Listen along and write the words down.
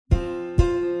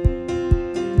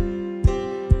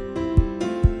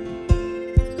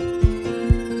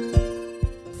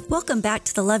Welcome back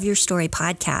to the Love Your Story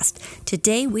podcast.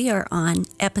 Today we are on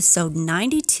episode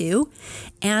 92,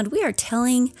 and we are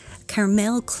telling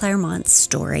Carmel Claremont's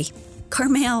story.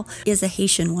 Carmel is a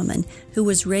Haitian woman who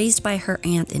was raised by her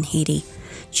aunt in Haiti.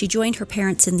 She joined her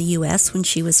parents in the U.S. when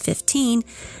she was 15,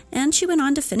 and she went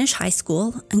on to finish high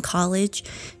school and college.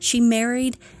 She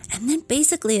married and then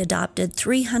basically adopted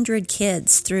 300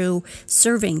 kids through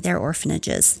serving their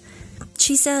orphanages.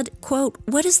 She said, quote,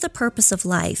 "What is the purpose of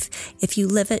life if you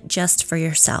live it just for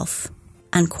yourself?"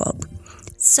 Unquote.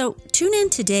 So tune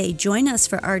in today. Join us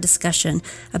for our discussion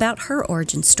about her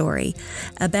origin story,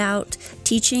 about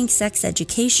teaching sex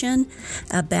education,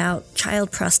 about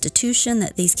child prostitution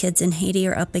that these kids in Haiti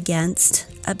are up against,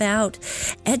 about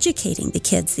educating the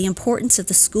kids, the importance of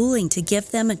the schooling to give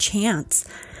them a chance,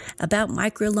 about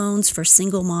microloans for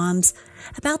single moms,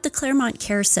 about the Claremont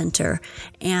Care Center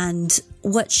and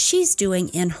what she's doing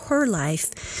in her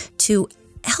life to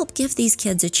help give these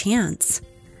kids a chance.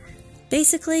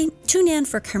 Basically, tune in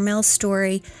for Carmel's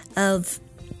story of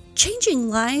changing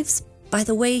lives by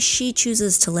the way she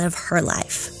chooses to live her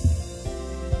life.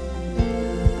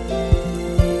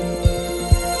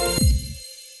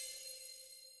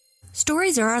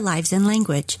 Stories are our lives in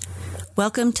language.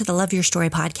 Welcome to the Love Your Story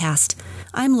podcast.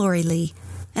 I'm Lori Lee,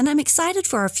 and I'm excited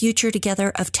for our future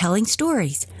together of telling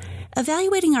stories,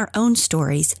 evaluating our own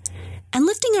stories, and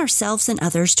lifting ourselves and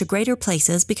others to greater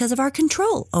places because of our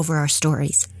control over our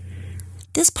stories.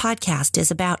 This podcast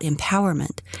is about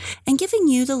empowerment and giving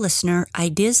you, the listener,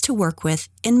 ideas to work with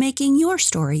in making your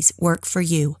stories work for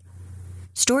you.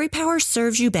 Story power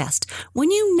serves you best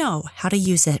when you know how to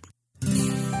use it.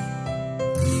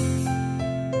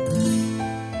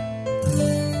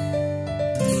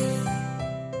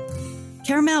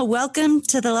 Carmel, welcome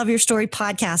to the Love Your Story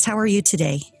podcast. How are you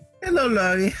today? Hello,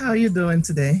 Laurie. How are you doing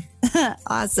today?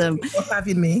 Awesome. Thank you for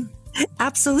having me.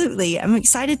 Absolutely. I'm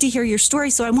excited to hear your story.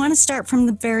 So I want to start from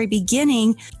the very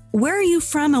beginning. Where are you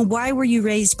from and why were you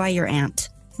raised by your aunt?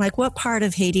 Like, what part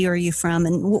of Haiti are you from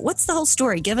and what's the whole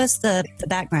story? Give us the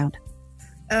background.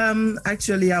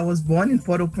 Actually, I was born in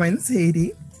Port-au-Prince,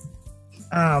 Haiti.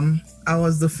 I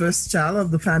was the first child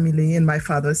of the family in my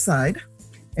father's side,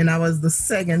 and I was the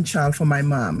second child for my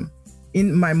mom.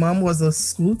 My mom was a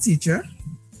school teacher.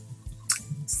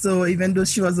 So even though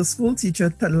she was a school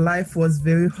teacher, life was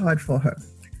very hard for her.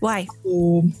 Why?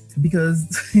 So, because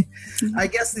I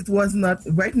guess it was not,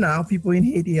 right now, people in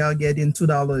Haiti are getting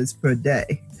 $2 per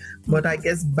day. But I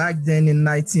guess back then in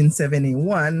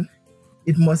 1971,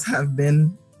 it must have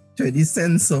been 30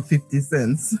 cents or 50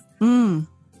 cents.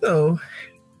 So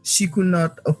she could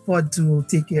not afford to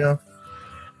take care of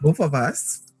both of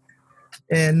us.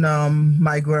 And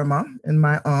my grandma and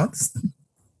my aunts,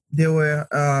 they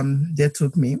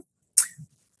took me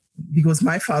because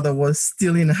my father was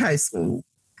still in high school.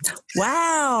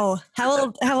 Wow.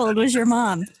 How old was your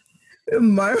mom?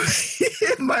 My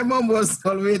mom was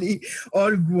already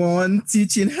all grown,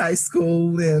 teaching high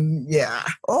school, and yeah.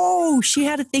 Oh, she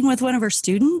had a thing with one of her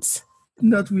students?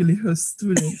 Not really her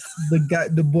student,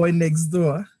 the boy next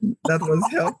door that was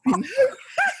helping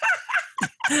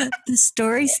her. The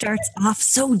story starts off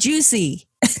so juicy.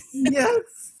 Yes.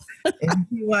 And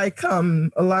here I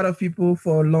come. A lot of people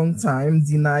for a long time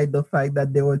denied the fact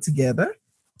that they were together.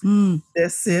 They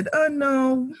said, "Oh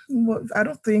no, I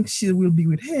don't think she will be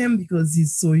with him because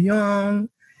he's so young,"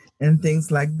 and things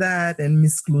like that. And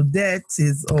Miss Claudette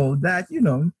is all that,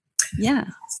 Yeah.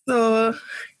 So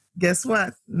guess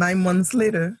what? 9 months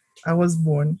later, I was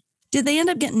born. Did they end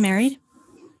up getting married?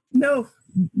 No,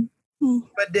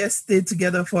 but they stayed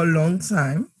together for a long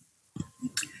time.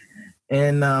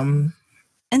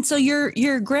 And so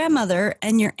your grandmother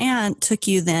and your aunt took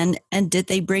you then, and did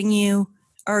they bring you,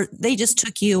 or they just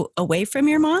took you away from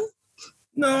your mom?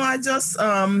 No, I just,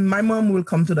 my mom will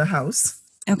come to the house.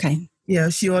 Okay. Yeah,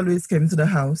 she always came to the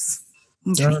house.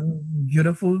 Okay.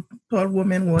 Beautiful, tall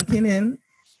woman walking in.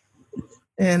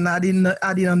 And I didn't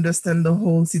understand the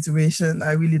whole situation.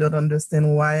 I really don't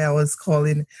understand why I was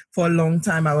calling, for a long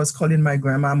time, I was calling my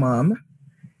grandma mom.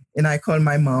 And I called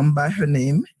my mom by her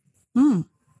name.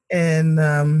 And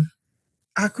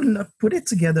I could not put it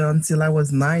together until I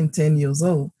was 9-10 years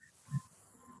old.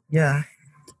 Yeah.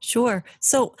 Sure.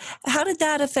 So how did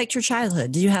that affect your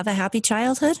childhood? Did you have a happy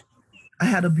childhood? I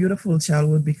had a beautiful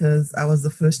childhood because I was the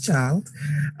first child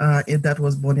that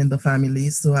was born in the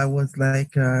family. So I was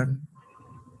like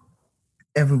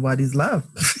everybody's love.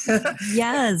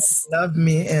 Yes. Love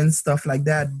me and stuff like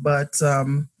that. But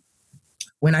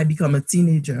when I become a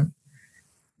teenager,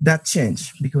 that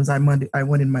changed because I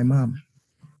wanted my mom.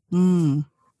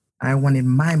 I wanted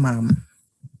my mom,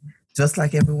 just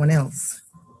like everyone else.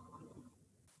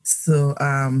 So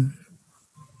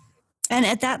And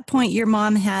at that point, your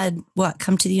mom had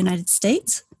come to the United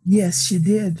States? Yes, she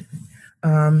did.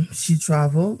 She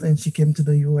traveled and she came to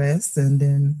the U.S. and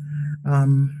then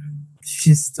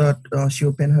she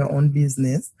opened her own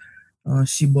business.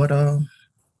 She bought a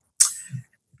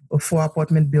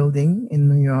 4-apartment building in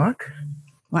New York.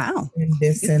 Wow. And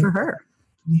they sent for her.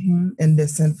 And they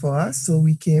sent for us, so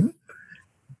we came.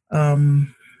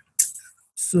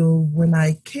 So when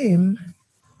I came,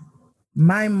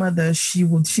 my mother, she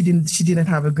didn't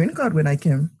have a green card when I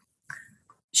came.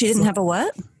 She didn't have a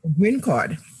what? A green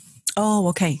card. Oh,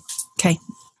 okay. Okay.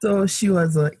 So she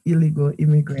was an illegal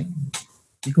immigrant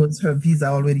because her visa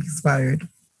already expired.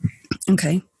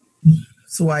 Okay.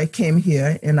 So I came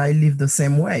here and I lived the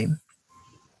same way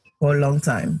for a long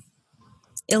time.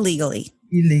 Illegally.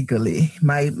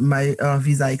 My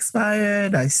visa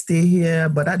expired. I stay here,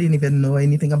 but I didn't even know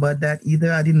anything about that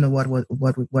either. I didn't know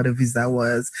what a visa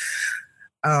was.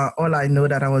 All I know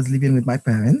that I was living with my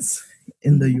parents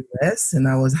in the U.S. and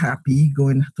I was happy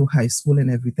going to high school and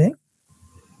everything.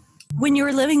 When you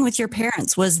were living with your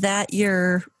parents, was that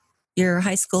your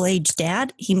high school age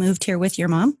dad? He moved here with your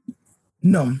mom?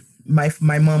 No,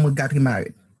 my mom got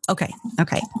remarried. Okay.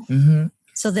 Mm-hmm.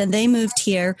 So then they moved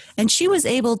here, and she was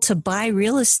able to buy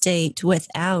real estate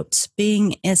without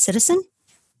being a citizen?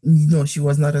 No, she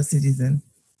was not a citizen.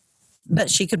 But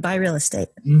she could buy real estate?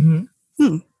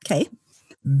 Mm-hmm. Okay.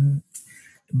 Mm-hmm.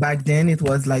 Back then it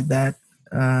was like that.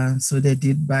 So they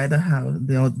did buy the house,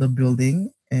 the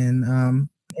building, and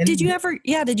did you ever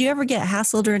get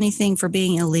hassled or anything for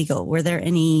being illegal? Were there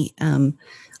any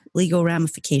legal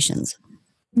ramifications?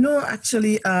 No,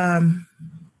 actually,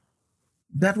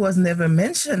 that was never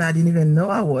mentioned. I didn't even know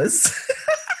I was.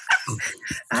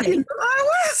 I didn't know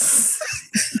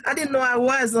I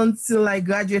was until I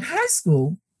graduated high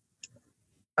school.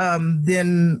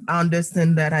 Then I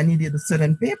understand that I needed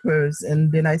certain papers,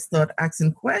 and then I start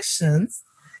asking questions.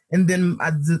 And then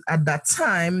at that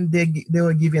time, they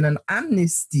were given an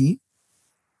amnesty.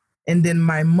 And then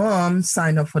my mom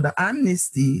signed up for the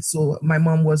amnesty. So my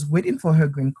mom was waiting for her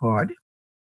green card.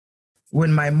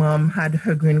 When my mom had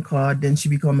her green card, then she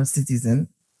became a citizen.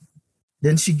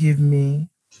 Then she gave me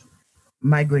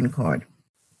my green card.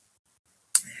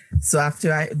 So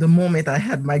the moment I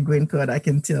had my green card, I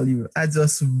can tell you, I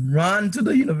just ran to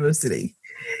the university.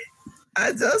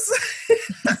 I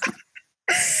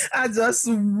just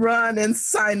ran and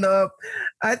signed up.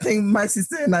 I think my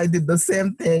sister and I did the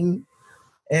same thing.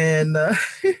 And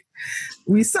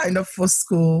we signed up for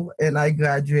school and I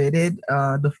graduated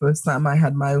the first time I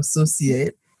had my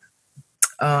associate.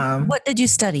 What did you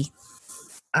study?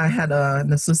 I had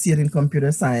an associate in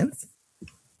computer science.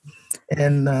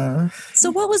 And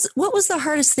so what was the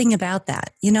hardest thing about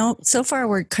that? You know, so far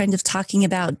we're kind of talking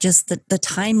about just the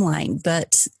timeline,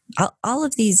 but all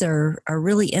of these are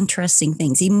really interesting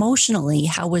things. Emotionally,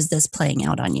 how was this playing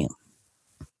out on you?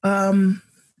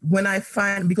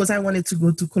 Because I wanted to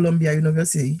go to Columbia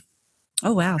University.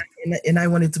 Oh, wow. And I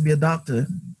wanted to be a doctor.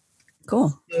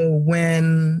 Cool. So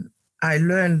when I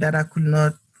learned that I could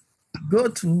not go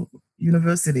to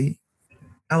university,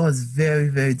 I was very,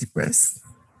 very depressed.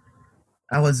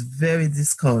 I was very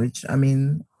discouraged. I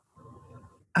mean,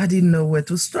 I didn't know where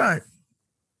to start.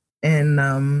 And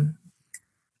I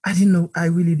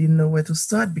really didn't know where to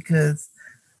start because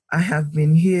I have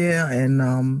been here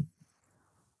and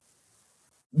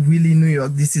really New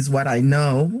York, this is what I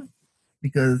know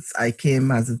because I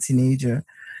came as a teenager.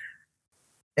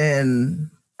 And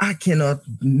I cannot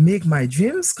make my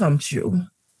dreams come true.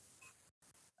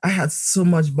 I had so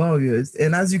much barriers.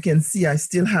 And as you can see, I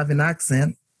still have an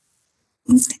accent.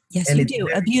 Yes, and you do.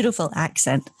 A beautiful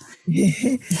accent.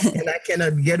 And I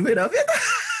cannot get rid of it.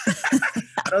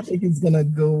 I don't think it's going to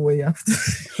go away after.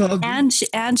 And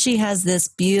she has this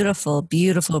beautiful,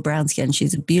 beautiful brown skin.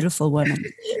 She's a beautiful woman.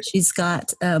 She's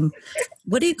got,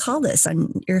 what do you call this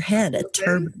on your head? A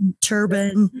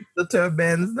turban. The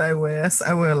turbans I wear.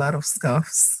 I wear a lot of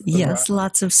scarves. Yes,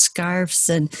 lots of scarves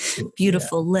and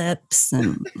beautiful lips.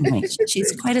 And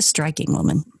she's quite a striking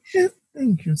woman.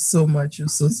 Thank you so much. You're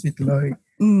so sweet, Lori.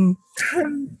 The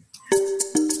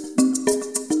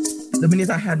minute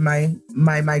I had my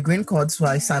green card, so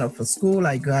I signed up for school,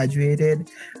 I graduated,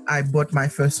 I bought my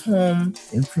first home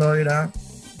in Florida,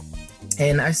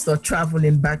 and I started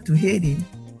traveling back to Haiti.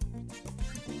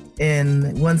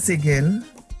 And once again,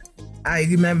 I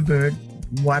remembered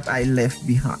what I left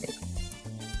behind.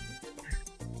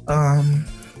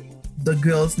 The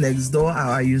girls next door,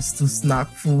 how I used to snack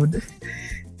food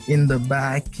in the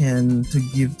back and to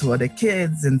give to other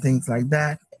kids and things like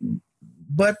that.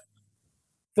 But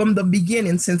from the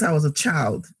beginning, since I was a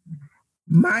child,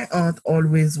 my aunt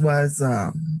always was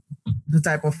the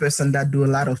type of person that do a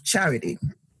lot of charity.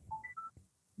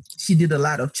 She did a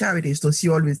lot of charity, so she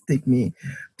always take me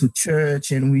to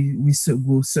church, and we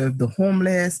go serve the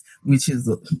homeless, which is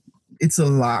it's a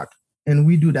lot, and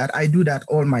we do that. I do that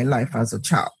all my life as a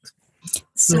child.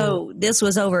 So this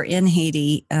was over in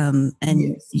Haiti, and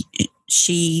yes,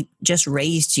 she just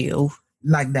raised you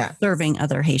like that, serving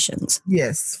other Haitians.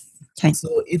 Yes. Okay.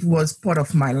 So it was part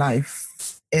of my life.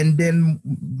 And then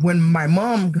when my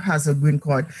mom has a green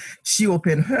card, she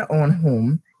opened her own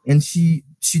home, and she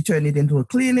turned it into a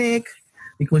clinic,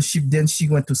 because she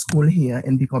went to school here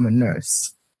and become a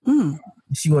nurse. Mm.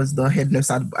 She was the head nurse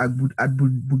at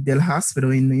Bookdale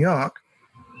Hospital in New York.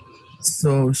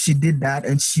 So she did that,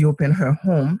 and she opened her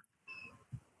home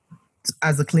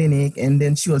as a clinic, and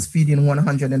then she was feeding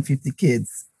 150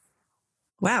 kids.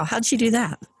 Wow. How'd she do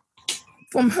that?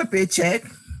 From her paycheck.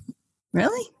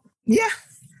 Really? Yeah.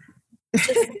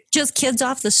 Just kids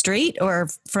off the street, or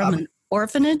from an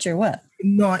orphanage, or what?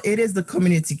 No, it is the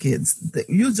community kids.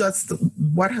 You just,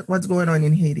 what's going on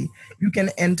in Haiti? You can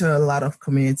enter a lot of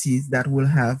communities that will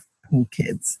have poor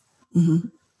kids. Mm-hmm.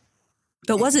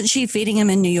 But wasn't she feeding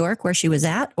them in New York where she was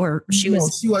at, or she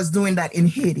was doing that in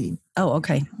Haiti. Oh,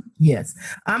 okay. Yes.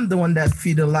 I'm the one that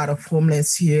feed a lot of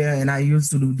homeless here, and I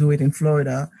used to do it in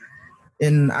Florida,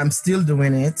 and I'm still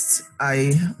doing it.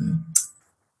 I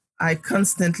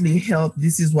constantly help.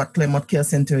 This is what Claremont Care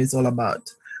Center is all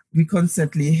about. We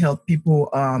constantly help people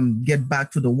get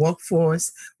back to the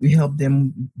workforce. We help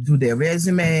them do their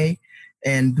resume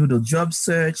and do the job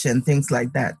search and things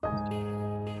like that.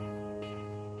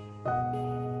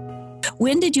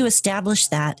 When did you establish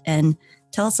that? And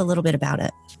tell us a little bit about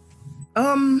it.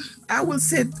 I will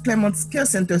say Claremont Care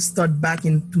Center started back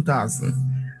in 2000,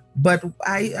 but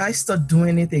I started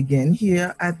doing it again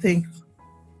here, I think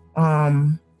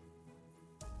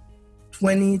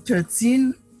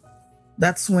 2013.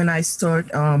 That's when I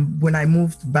when I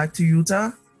moved back to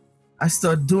Utah, I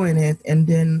started doing it. And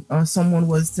then someone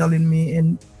was telling me,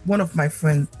 and one of my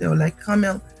friends, they were like,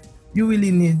 Carmel, you really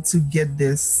need to get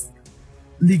this,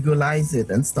 legalize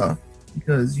it and stuff,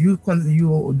 because you're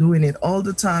doing it all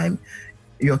the time.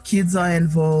 Your kids are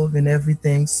involved and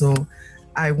everything. So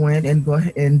I went and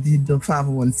did the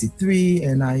 501c3,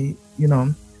 and I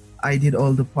did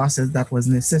all the process that was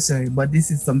necessary. But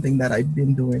this is something that I've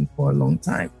been doing for a long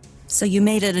time. So you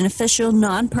made it an official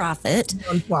nonprofit.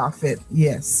 Nonprofit,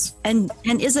 yes. And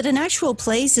is it an actual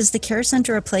place? Is the care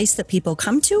center a place that people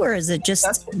come to, or is it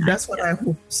just? That's what I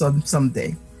hope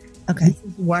someday. Okay. This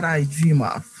is what I dream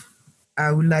of.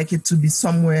 I would like it to be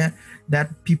somewhere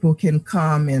that people can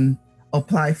come and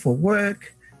apply for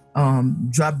work,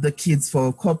 drop the kids for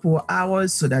a couple of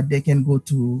hours so that they can go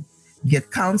to get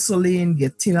counseling,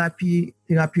 get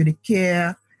therapeutic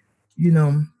care,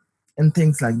 and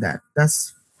things like that.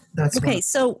 That's okay.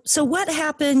 So what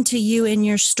happened to you in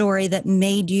your story that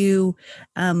made you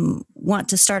want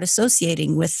to start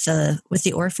associating with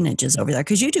the orphanages over there?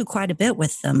 Because you do quite a bit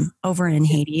with them over in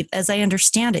Haiti. As I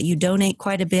understand it, you donate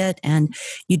quite a bit and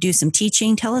you do some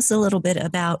teaching. Tell us a little bit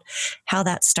about how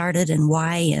that started and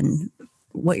why and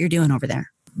what you're doing over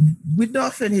there. With the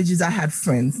orphanages, I had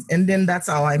friends, and then that's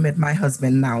how I met my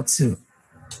husband now too.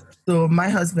 So my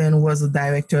husband was a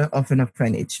director of an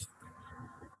orphanage,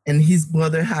 and his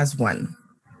brother has one.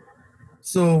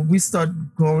 So we start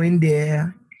going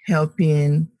there,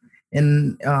 helping,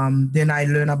 and then I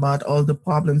learned about all the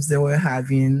problems they were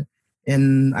having,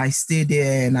 and I stay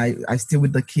there, and I stay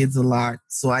with the kids a lot.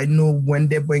 So I know when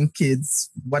they bring kids,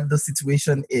 what the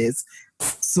situation is.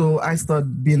 So I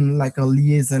started being like a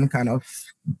liaison kind of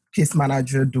case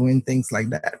manager, doing things like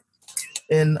that.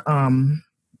 And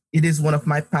it is one of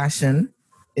my passion.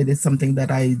 It is something that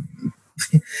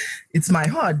it's my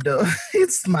heart though.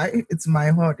 It's my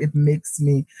heart. It makes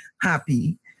me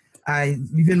happy.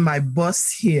 Even my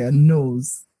boss here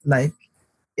knows, like,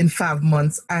 in 5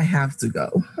 months I have to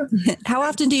go. How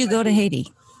often do you go to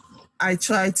Haiti? I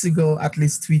try to go at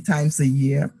least 3 times a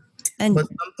year, but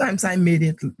sometimes I made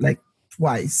it like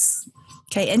twice.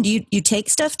 Okay, and you take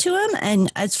stuff to them,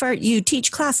 and as far you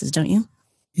teach classes, don't you?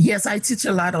 Yes, I teach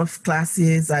a lot of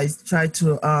classes. I try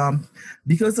to,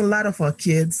 because a lot of our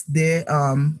kids, they're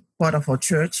part of our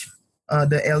church,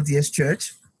 the LDS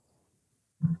church.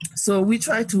 So we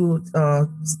try to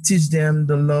teach them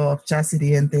the law of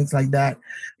chastity and things like that,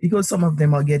 because some of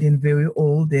them are getting very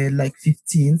old. They're like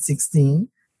 15, 16.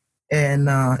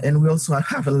 And we also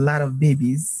have a lot of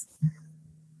babies.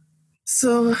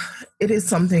 So it is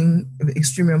something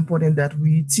extremely important that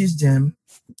we teach them.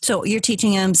 So you're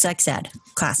teaching them sex ed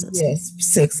classes? Yes,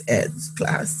 sex ed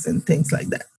class and things like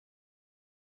that.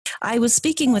 I was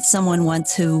speaking with someone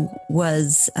once who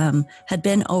was had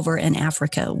been over in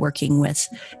Africa working with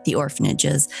the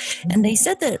orphanages, and they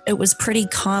said that it was pretty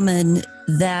common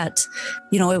that,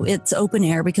 it's open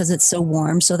air because it's so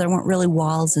warm, so there weren't really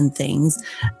walls and things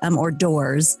or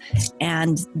doors,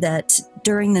 and that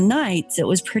during the nights it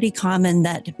was pretty common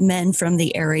that men from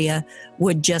the area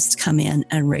would just come in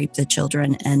and rape the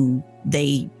children, and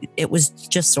it was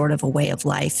just sort of a way of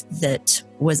life that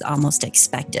was almost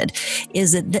expected.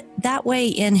 Is it that way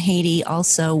in Haiti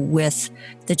also with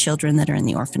the children that are in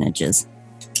the orphanages?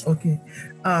 Okay.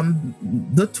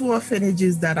 The two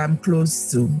orphanages that I'm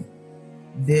close to,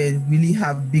 they really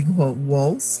have big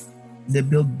walls. They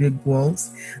build big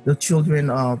walls. The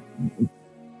children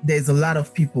there's a lot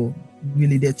of people.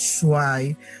 Really, they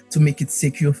try to make it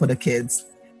secure for the kids.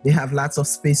 They have lots of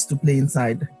space to play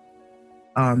inside.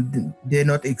 They're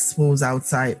not exposed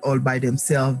outside all by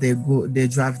themselves. They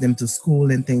drive them to school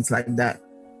and things like that.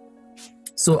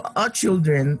 So our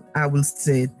children, I will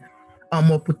say, are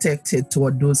more protected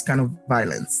toward those kind of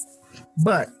violence.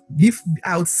 But if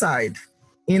outside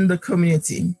in the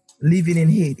community, living in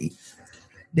Haiti,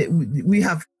 we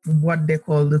have what they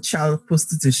call the child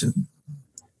prostitution.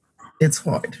 It's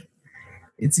hard.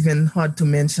 It's even hard to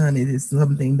mention. It is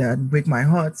something that breaks my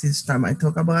heart each time I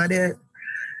talk about it.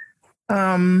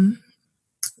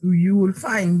 You will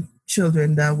find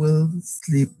children that will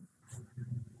sleep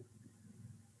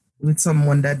with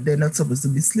someone that they're not supposed to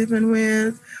be sleeping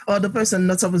with, or the person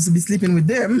not supposed to be sleeping with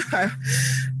them.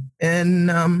 And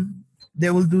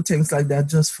they will do things like that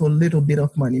just for a little bit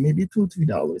of money, maybe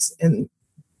 $2-3, and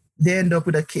they end up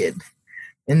with a kid.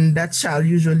 And that child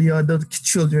usually are the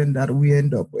children that we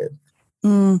end up with.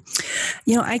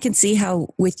 I can see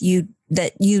how with you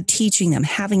that you teaching them,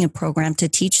 having a program to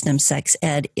teach them sex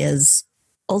ed is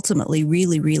ultimately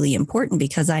really, really important,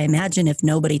 because I imagine if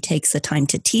nobody takes the time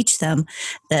to teach them,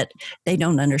 that they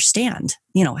don't understand,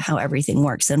 how everything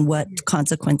works and what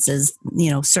consequences,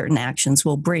 certain actions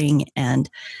will bring. And,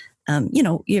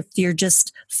 if you're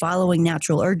just following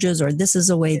natural urges, or this is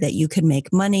a way that you can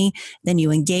make money, then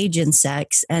you engage in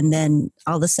sex, and then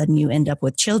all of a sudden you end up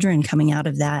with children coming out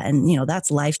of that. And,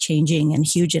 that's life-changing and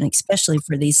huge. And especially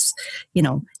for these,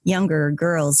 younger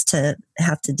girls to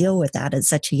have to deal with that at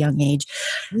such a young age.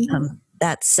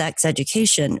 That sex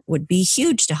education would be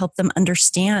huge to help them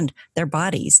understand their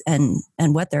bodies and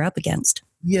what they're up against.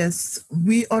 Yes,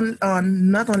 we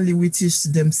not only we teach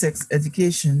them sex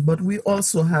education, but we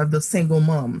also have the single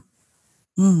mom.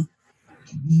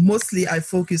 Mostly I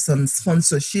focus on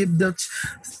sponsorship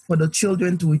for the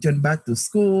children to return back to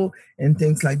school and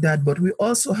things like that. But we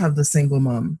also have the single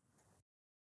mom.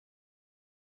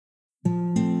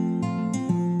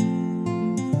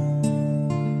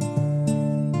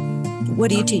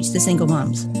 What do you teach the single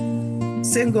moms?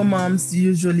 Single moms,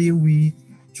 usually we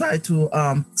try to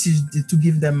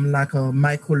give them like a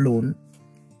microloan.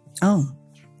 Oh.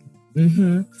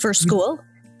 Mm-hmm. For school?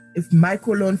 If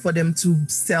microloan for them to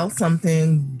sell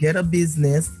something, get a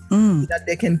business, that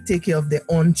they can take care of their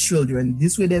own children.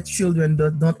 This way their children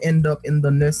don't end up in the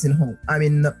nursing home.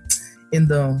 In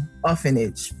the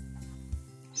orphanage.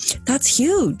 That's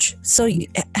huge. So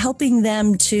helping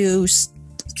them to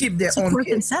keep their own kids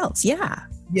themselves. Yeah.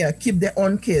 Yeah, keep their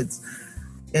own kids.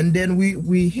 And then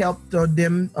we help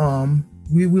them.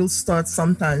 We will start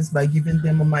sometimes by giving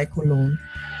them a microloan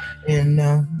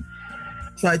and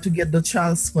try to get the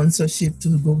child sponsorship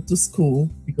to go to school,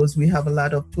 because we have a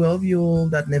lot of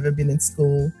 12-year-olds that never been in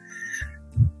school.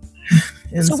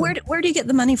 And so where do you get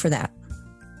the money for that?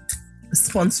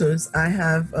 Sponsors. I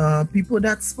have people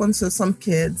that sponsor some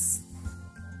kids,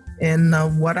 and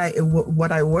what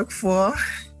I work for.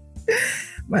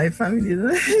 My family,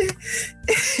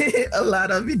 a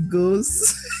lot of it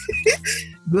goes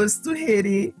to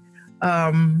Haiti.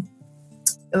 A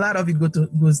lot of it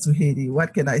goes to Haiti.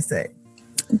 What can I say?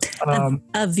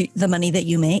 Of the money that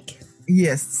you make?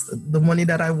 Yes, the money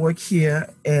that I work here,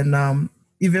 and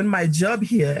even my job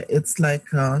here. It's like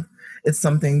it's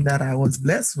something that I was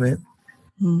blessed with.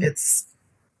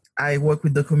 I work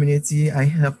with the community. I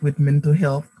help with mental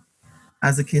health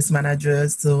as a case manager,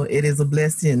 so it is a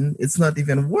blessing. It's not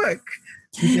even work,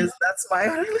 because that's my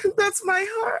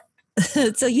heart.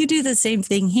 So you do the same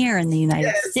thing here in the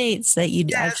United States that you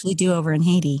actually do over in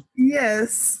Haiti.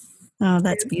 Yes. Oh,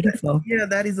 that's beautiful. Yeah,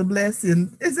 that is a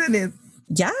blessing, isn't it?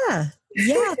 Yeah.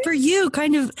 Yeah, for you,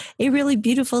 kind of a really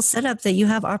beautiful setup that you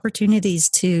have opportunities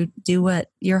to do what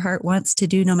your heart wants to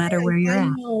do, no matter where you're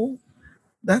at.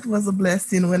 That was a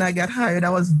blessing. When I got hired,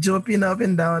 I was jumping up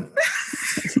and down.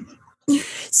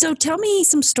 So tell me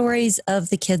some stories of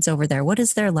the kids over there. What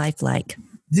is their life like?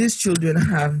 These children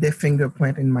have their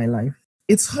fingerprint in my life.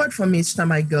 it's hard for me each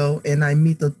time I go and I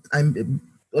meet a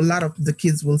lot of the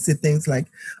kids will say things like,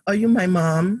 "Are you my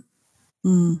mom?"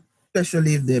 Mm.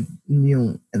 Especially if they're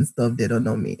new and stuff, they don't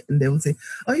know me, and they will say,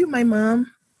 "Are you my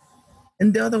mom?"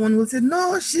 And the other one will say,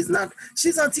 "No, she's not.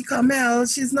 She's Auntie Carmel.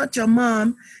 She's not your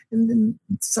mom." And then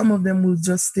some of them will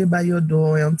just stay by your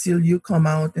door until you come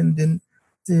out and then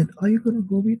said, "Are you gonna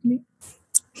go with me?"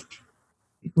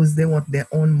 Because they want their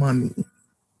own mommy,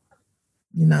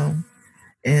 you know.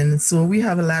 And so we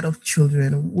have a lot of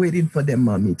children waiting for their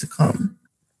mommy to come.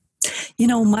 You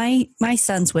know, my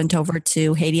sons went over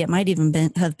to Haiti. It might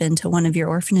even have been to one of your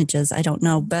orphanages. I don't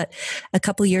know. But a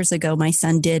couple years ago, my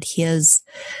son did his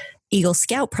Eagle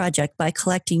Scout project by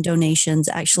collecting donations,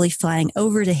 actually flying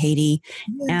over to Haiti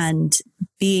and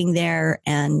being there.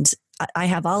 And I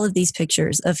have all of these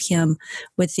pictures of him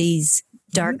with these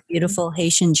dark, beautiful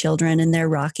Haitian children, and they're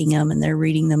rocking them and they're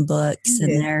reading them books,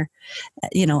 and they're,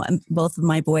 you know, both of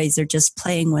my boys are just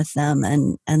playing with them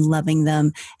and loving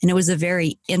them. And it was a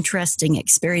very interesting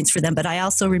experience for them. But I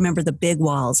also remember the big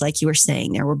walls, like you were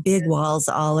saying, there were big walls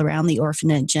all around the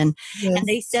orphanage. And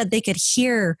they said they could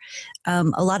hear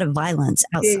a lot of violence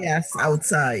outside. Yes,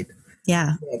 outside.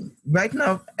 Yeah. Right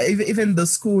now, even the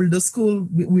school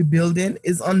we're building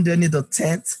is underneath a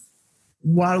tent,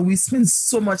 while we spend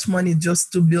so much money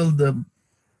just to build the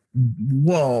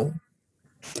wall.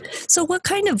 So what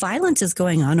kind of violence is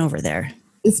going on over there?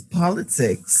 It's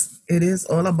politics. It is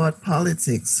all about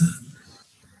politics.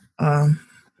 Who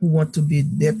want to be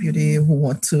deputy,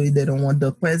 they don't want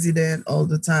the president all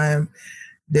the time.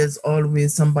 There's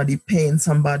always somebody paying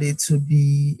somebody to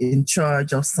be in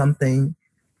charge of something.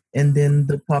 And then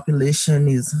the population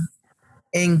is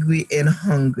angry and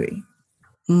hungry.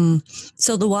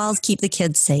 So the walls keep the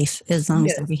kids safe as long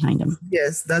as they're behind them.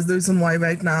 Yes, that's the reason why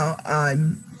right now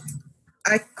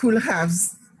I could have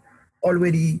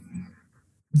already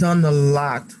done a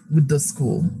lot with the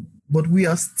school, but we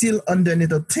are still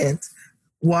underneath a tent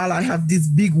while I have these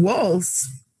big walls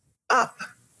up,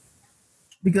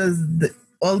 because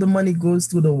all the money goes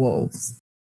to the walls.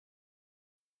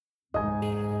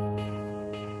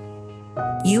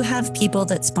 You have people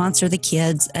that sponsor the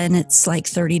kids, and it's like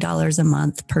 $30 a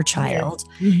month per child.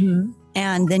 Mm-hmm.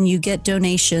 And then you get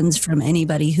donations from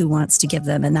anybody who wants to give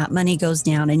them. And that money goes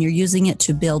down, and you're using it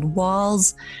to build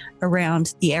walls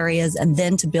around the areas and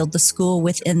then to build the school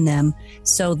within them,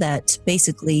 so that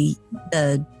basically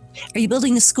are you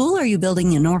building a school or are you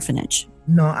building an orphanage?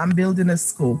 No, I'm building a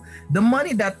school. The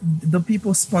money that the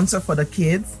people sponsor for the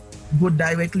kids go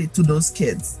directly to those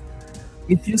kids.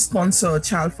 If you sponsor a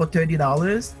child for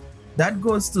 $30, that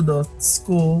goes to the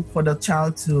school for the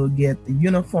child to get a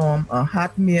uniform, a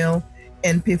hot meal,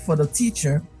 and pay for the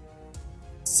teacher.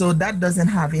 So that doesn't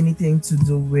have anything to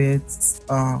do with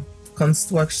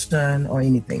construction or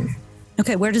anything.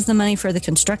 Okay, where does the money for the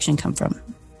construction come from?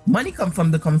 Money come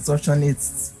from the construction.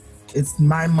 It's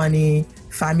my money,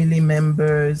 family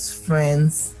members,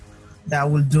 friends that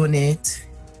will donate.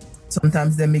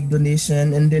 Sometimes they make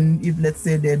donation, and then if, let's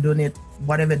say, they donate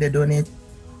whatever they donate,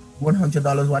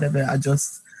 $100, whatever, I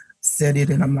just said it,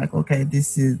 and I'm like, okay,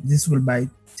 this will buy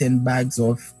 10 bags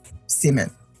of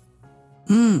cement.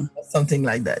 Something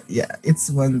like that. Yeah,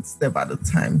 it's one step at a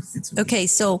time. Okay,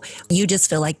 so you just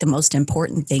feel like the most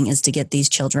important thing is to get these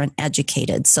children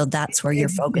educated. So that's where you're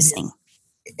focusing.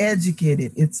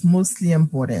 Educated. It's mostly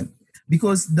important,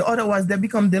 because otherwise they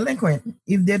become delinquent.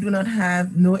 If they do not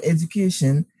have no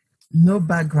education, no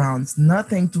backgrounds,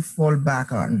 nothing to fall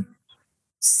back on.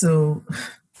 So,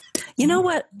 you know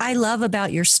what I love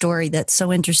about your story that's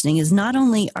so interesting is not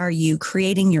only are you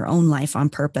creating your own life on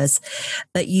purpose,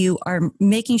 but you are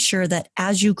making sure that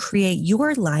as you create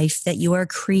your life, that you are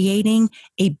creating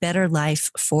a better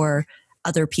life for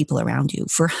other people around you,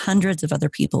 for hundreds of other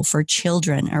people, for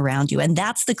children around you. And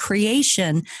that's the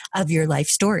creation of your life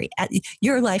story.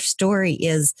 Your life story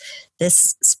is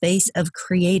this space of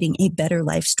creating a better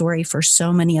life story for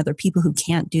so many other people who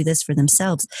can't do this for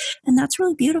themselves. And that's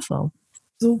really beautiful.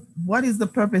 So what is the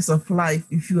purpose of life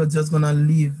if you are just going to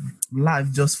live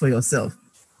life just for yourself?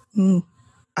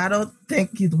 I don't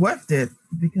think it's worth it,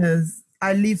 because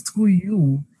I live through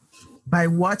you. By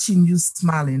watching you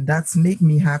smiling, that's make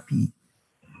me happy.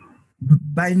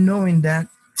 By knowing that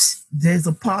there's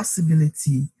a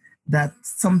possibility that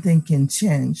something can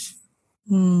change.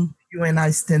 You and I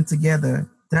stand together.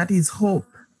 That is hope.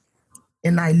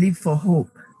 And I live for hope.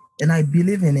 And I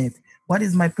believe in it. What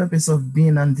is my purpose of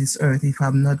being on this earth if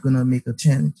I'm not going to make a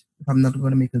change? If I'm not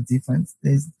going to make a difference?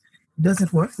 It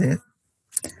doesn't worth it.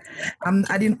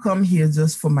 I didn't come here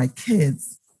just for my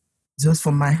kids, just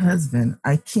for my husband.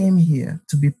 I came here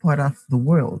to be part of the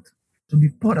world, to be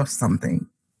part of something.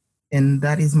 And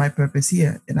that is my purpose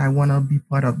here. And I want to be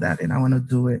part of that, and I want to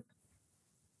do it.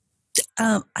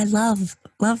 I love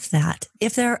that.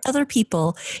 If there are other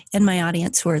people in my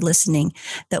audience who are listening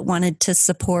that wanted to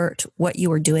support what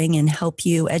you were doing and help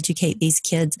you educate these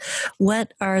kids,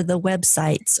 what are the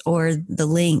websites or the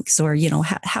links, or,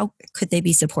 how could they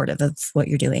be supportive of what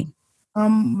you're doing?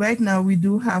 Right now we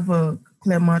do have a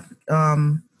Claremont, a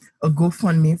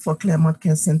GoFundMe for Claremont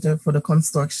Care Center for the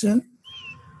construction.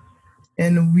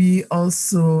 And we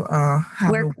also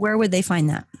have where would they find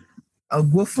that? A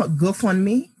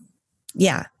GoFundMe.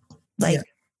 Yeah.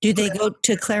 Do they go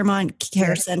to Claremont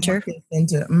Care Center? Care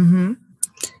Center. Mm-hmm.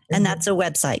 And that's a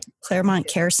website,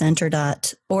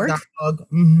 ClaremontCareCenter.org.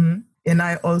 Mm-hmm. And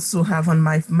I also have on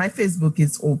my Facebook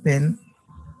is open.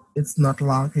 It's not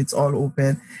locked. It's all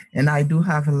open. And I do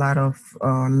have a lot of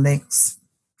links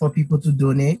for people to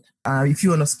donate. If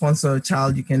you want to sponsor a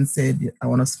child, you can say, I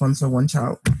want to sponsor one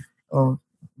child or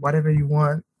whatever you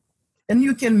want. And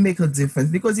you can make a difference,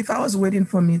 because if I was waiting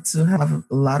for me to have a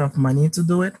lot of money to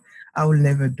do it, I will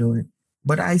never do it.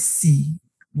 But I see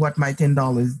what my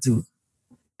 $10 do.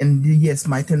 And yes,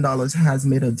 my $10 has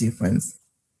made a difference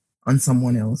on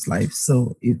someone else's life.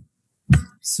 So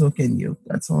can you.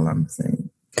 That's all I'm saying.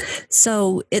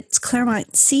 So it's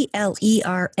Claremont, CLERMONT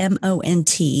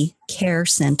Care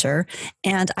Center.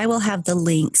 And I will have the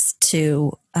links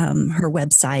to her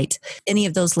website, any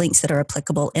of those links that are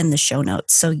applicable in the show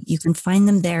notes. So you can find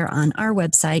them there on our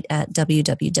website at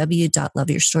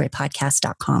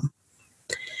www.loveyourstorypodcast.com.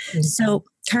 Mm-hmm. So,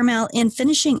 Carmel, in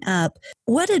finishing up,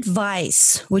 what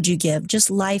advice would you give,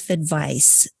 just life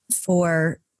advice,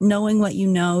 for knowing what you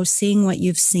know, seeing what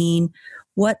you've seen?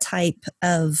 What type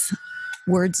of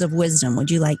words of wisdom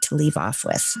would you like to leave off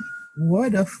with?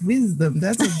 Word of wisdom.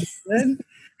 That's a good one.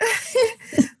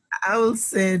 I will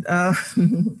say,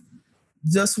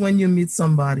 just when you meet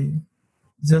somebody,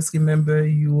 just remember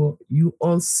you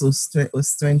also a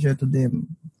stranger to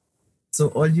them. So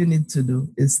all you need to do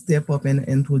is step up and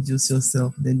introduce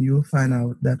yourself. Then you'll find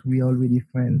out that we're already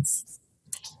friends.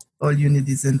 All you need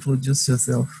is introduce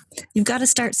yourself. You've got to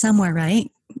start somewhere, right?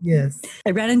 Yes.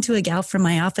 I ran into a gal from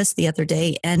my office the other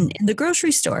day and in the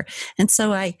grocery store. And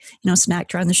so I,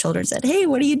 smacked her on the shoulder and said, "Hey,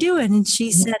 what are you doing?" And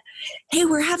she said, "Hey,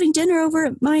 we're having dinner over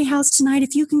at my house tonight.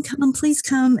 If you can come, please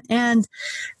come." And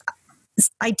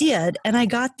I did. And I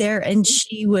got there and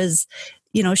she was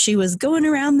going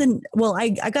around I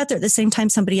got there at the same time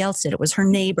somebody else did. It was her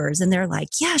neighbors. And they're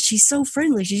like, "Yeah, she's so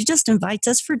friendly. She just invites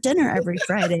us for dinner every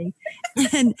Friday."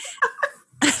 And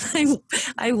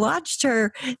I watched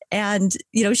her and,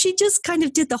 she just kind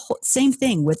of did the same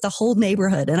thing with the whole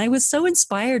neighborhood. And I was so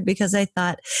inspired because I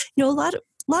thought, a lot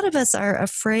of us are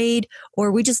afraid,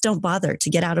 or we just don't bother to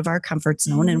get out of our comfort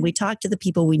zone. And we talk to the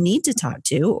people we need to talk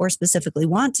to or specifically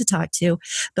want to talk to,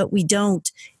 but we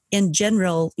don't, in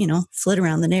general, flit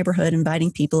around the neighborhood inviting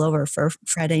people over for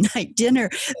Friday night dinner.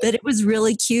 But it was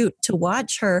really cute to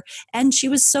watch her. And she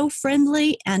was so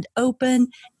friendly and open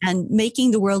and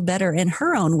making the world better in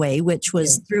her own way, which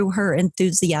was through her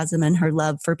enthusiasm and her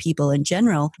love for people in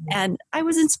general. And I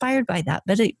was inspired by that.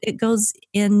 But it goes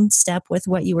in step with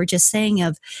what you were just saying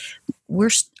of we're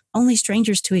only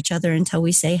strangers to each other until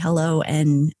we say hello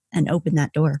and open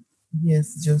that door.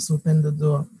 Yes, just open the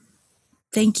door.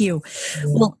 Thank you. Yeah.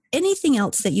 Well, anything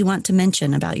else that you want to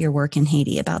mention about your work in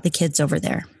Haiti, about the kids over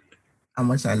there? How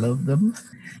much I love them.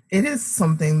 It is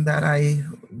something that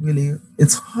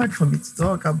it's hard for me to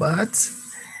talk about.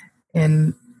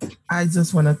 And I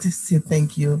just wanted to say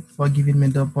thank you for giving me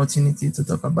the opportunity to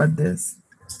talk about this.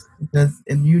 Because,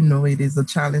 it is a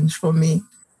challenge for me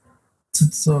to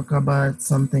talk about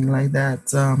something like that.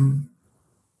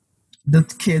 The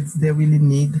kids, they really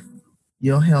need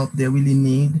your help. They really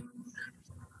need.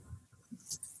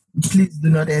 Please do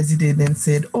not hesitate and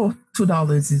say,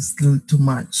 $2 is still too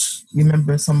much.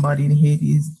 Remember, somebody in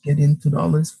Haiti is getting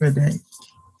 $2 per day.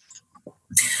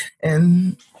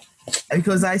 And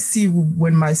because I see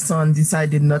when my son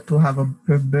decided not to have a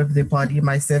birthday party,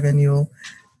 my 7-year-old,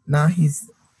 now he's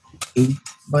 8.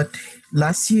 But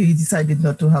last year he decided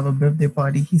not to have a birthday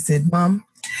party. He said, "Mom,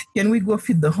 can we go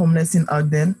feed the homeless in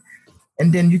Ogden?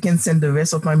 And then you can send the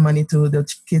rest of my money to the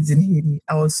kids in Haiti."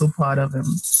 I was so proud of him.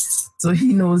 So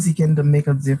he knows he can make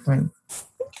a difference.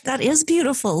 That is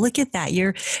beautiful. Look at that.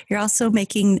 You're also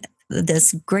making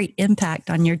this great impact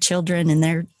on your children, and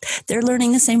they're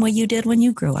learning the same way you did when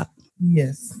you grew up.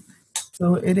 Yes.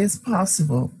 So it is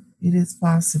possible. It is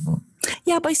possible.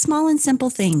 Yeah, by small and simple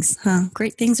things, huh?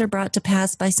 Great things are brought to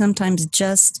pass by sometimes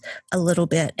just a little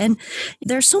bit. And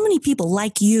there's so many people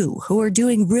like you who are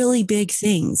doing really big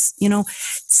things,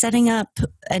 setting up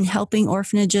and helping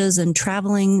orphanages and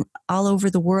traveling all over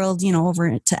the world,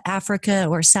 over to Africa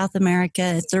or South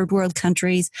America, third world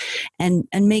countries, and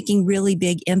making really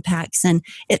big impacts. And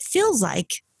it feels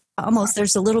like almost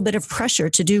there's a little bit of pressure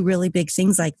to do really big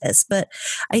things like this. But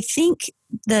I think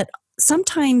that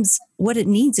sometimes what it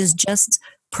needs is just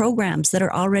programs that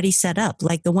are already set up,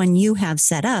 like the one you have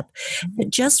set up,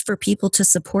 just for people to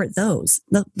support those.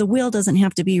 The wheel doesn't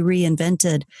have to be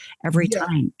reinvented every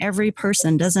time. Every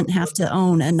person doesn't have to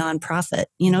own a nonprofit.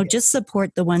 Just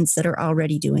support the ones that are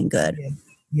already doing good.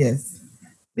 Yes.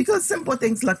 Because simple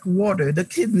things like water, the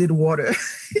kids need water.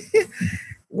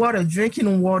 Water,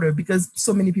 drinking water, because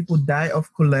so many people die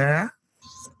of cholera.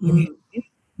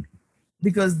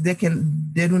 Because they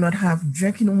do not have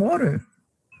drinking water.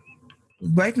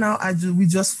 Right now, we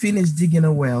just finished digging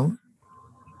a well,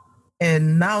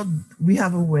 and now we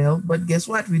have a well, but guess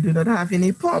what? We do not have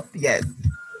any pump yet.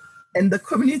 And the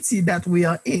community that we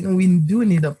are in, we do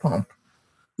need a pump.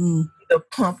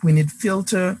 We need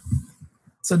filter,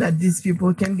 so that these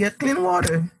people can get clean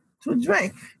water to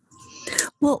drink.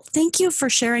 Well, thank you for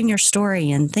sharing your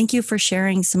story, and thank you for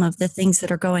sharing some of the things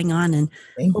that are going on, and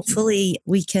hopefully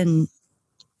we can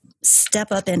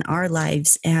step up in our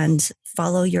lives and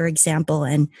follow your example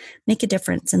and make a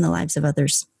difference in the lives of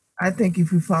others. I think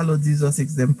if we follow Jesus'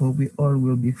 example, we all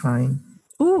will be fine.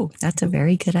 Ooh, that's a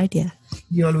very good idea.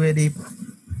 He already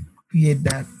created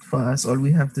that for us. All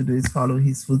we have to do is follow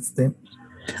his footsteps.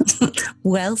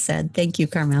 Well said. Thank you,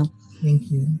 Carmel.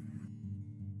 Thank you.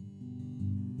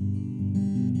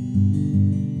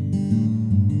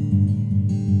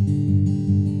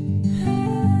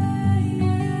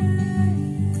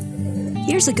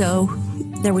 Years ago,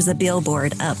 there was a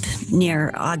billboard up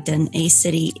near Ogden, a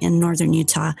city in northern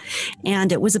Utah,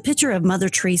 and it was a picture of Mother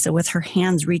Teresa with her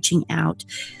hands reaching out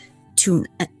to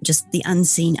just the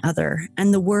unseen other.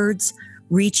 And the words,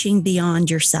 "reaching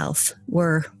beyond yourself,"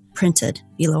 were printed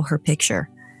below her picture.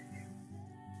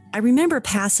 I remember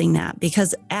passing that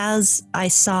because as I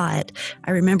saw it,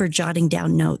 I remember jotting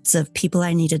down notes of people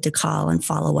I needed to call and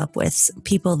follow up with,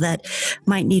 people that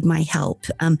might need my help.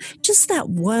 Just that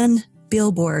one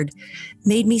billboard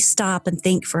made me stop and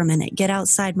think for a minute, get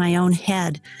outside my own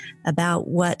head about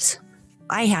what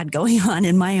I had going on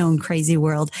in my own crazy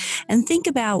world, and think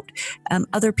about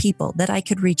other people that I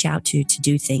could reach out to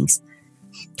do things.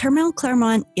 Carmel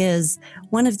Claremont is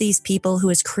one of these people who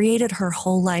has created her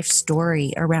whole life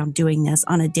story around doing this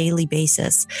on a daily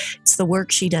basis. It's the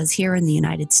work she does here in the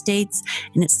United States,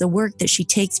 and it's the work that she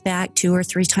takes back 2 or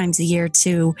 3 times a year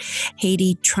to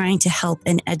Haiti, trying to help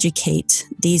and educate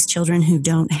these children who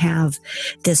don't have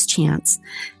this chance.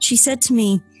 She said to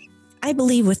me, "I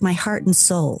believe with my heart and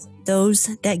soul, those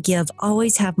that give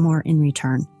always have more in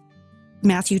return."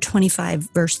 Matthew 25,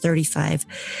 verse 35,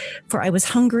 "For I was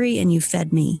hungry and you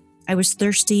fed me. I was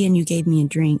thirsty and you gave me a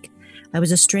drink. I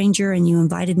was a stranger and you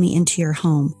invited me into your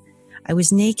home. I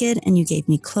was naked and you gave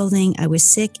me clothing. I was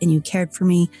sick and you cared for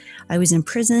me. I was in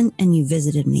prison and you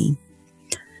visited me."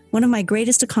 One of my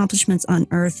greatest accomplishments on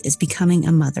earth is becoming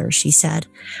a mother, she said.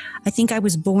 "I think I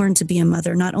was born to be a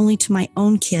mother, not only to my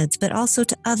own kids, but also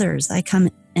to others I come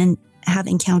and have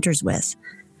encounters with.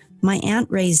 My aunt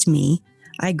raised me.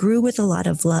 I grew with a lot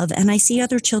of love, and I see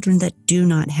other children that do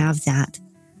not have that.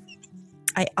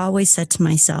 I always said to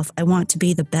myself, I want to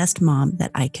be the best mom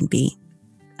that I can be."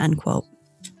 Unquote.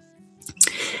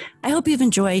 I hope you've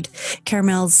enjoyed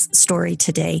Carmel's story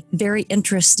today. Very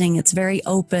interesting. It's very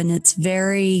open. It's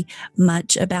very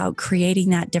much about creating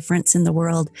that difference in the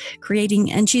world,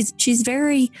 and she's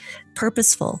very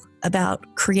purposeful about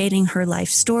creating her life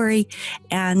story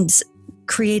and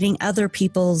creating other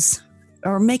people's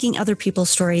or making other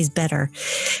people's stories better.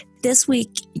 This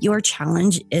week, your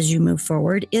challenge as you move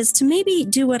forward is to maybe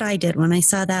do what I did when I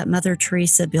saw that Mother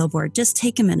Teresa billboard. Just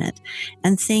take a minute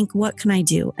and think, what can I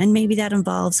do? And maybe that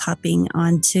involves hopping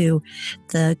onto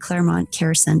the Claremont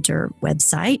Care Center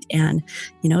website and,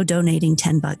 donating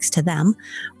 $10 to them,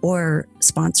 or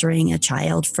sponsoring a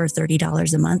child for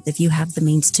 $30 a month if you have the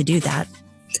means to do that.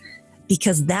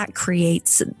 Because that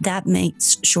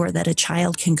makes sure that a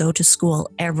child can go to school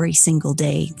every single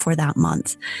day for that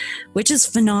month, which is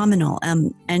phenomenal.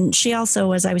 And she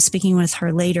also, as I was speaking with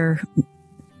her later,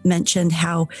 mentioned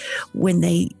how when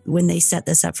they set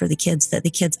this up for the kids, that the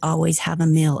kids always have a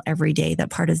meal every day. That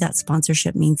part of that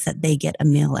sponsorship means that they get a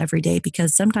meal every day,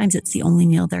 because sometimes it's the only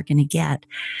meal they're going to get.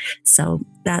 So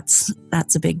that's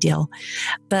a big deal.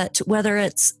 But whether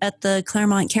it's at the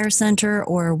Claremont Care Center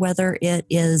or whether it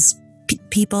is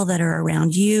people that are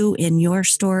around you in your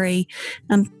story.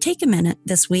 Take a minute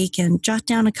this week and jot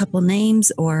down a couple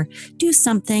names or do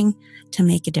something to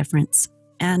make a difference.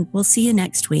 And we'll see you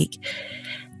next week.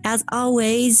 As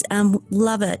always,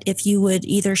 love it if you would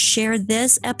either share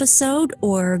this episode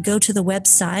or go to the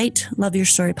website,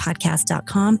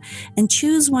 loveyourstorypodcast.com, and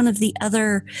choose one of the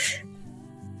other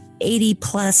 80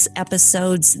 plus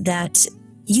episodes that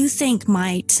you think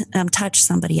might touch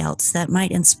somebody else, that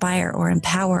might inspire or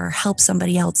empower or help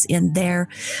somebody else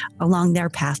along their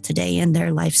path today in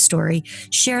their life story.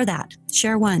 Share that.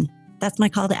 Share one. That's my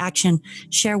call to action.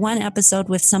 Share one episode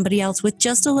with somebody else with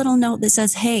just a little note that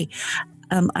says, hey,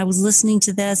 I was listening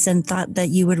to this and thought that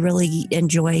you would really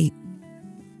enjoy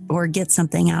or get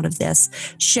something out of this.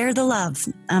 Share the love.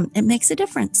 It makes a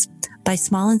difference by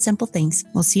small and simple things.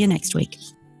 We'll see you next week.